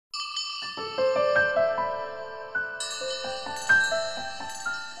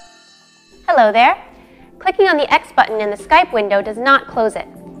Hello there! Clicking on the X button in the Skype window does not close it.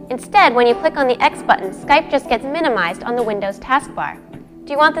 Instead, when you click on the X button, Skype just gets minimized on the Windows Taskbar.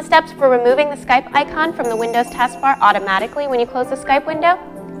 Do you want the steps for removing the Skype icon from the Windows Taskbar automatically when you close the Skype window?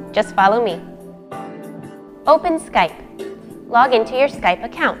 Just follow me. Open Skype. Log into your Skype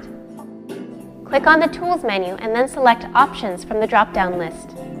account. Click on the Tools menu and then select Options from the drop-down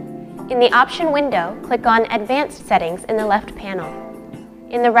list. In the Option window, click on Advanced Settings in the left panel.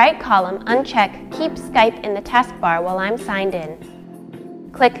 In the right column, uncheck Keep Skype in the taskbar while I'm signed in.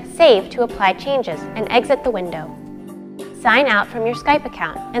 Click Save to apply changes and exit the window. Sign out from your Skype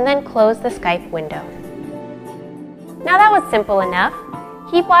account and then close the Skype window. Now that was simple enough.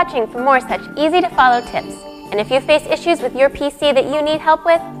 Keep watching for more such easy-to-follow tips. And if you face issues with your PC that you need help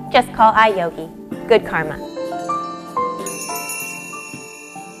with, just call iYogi. Good karma.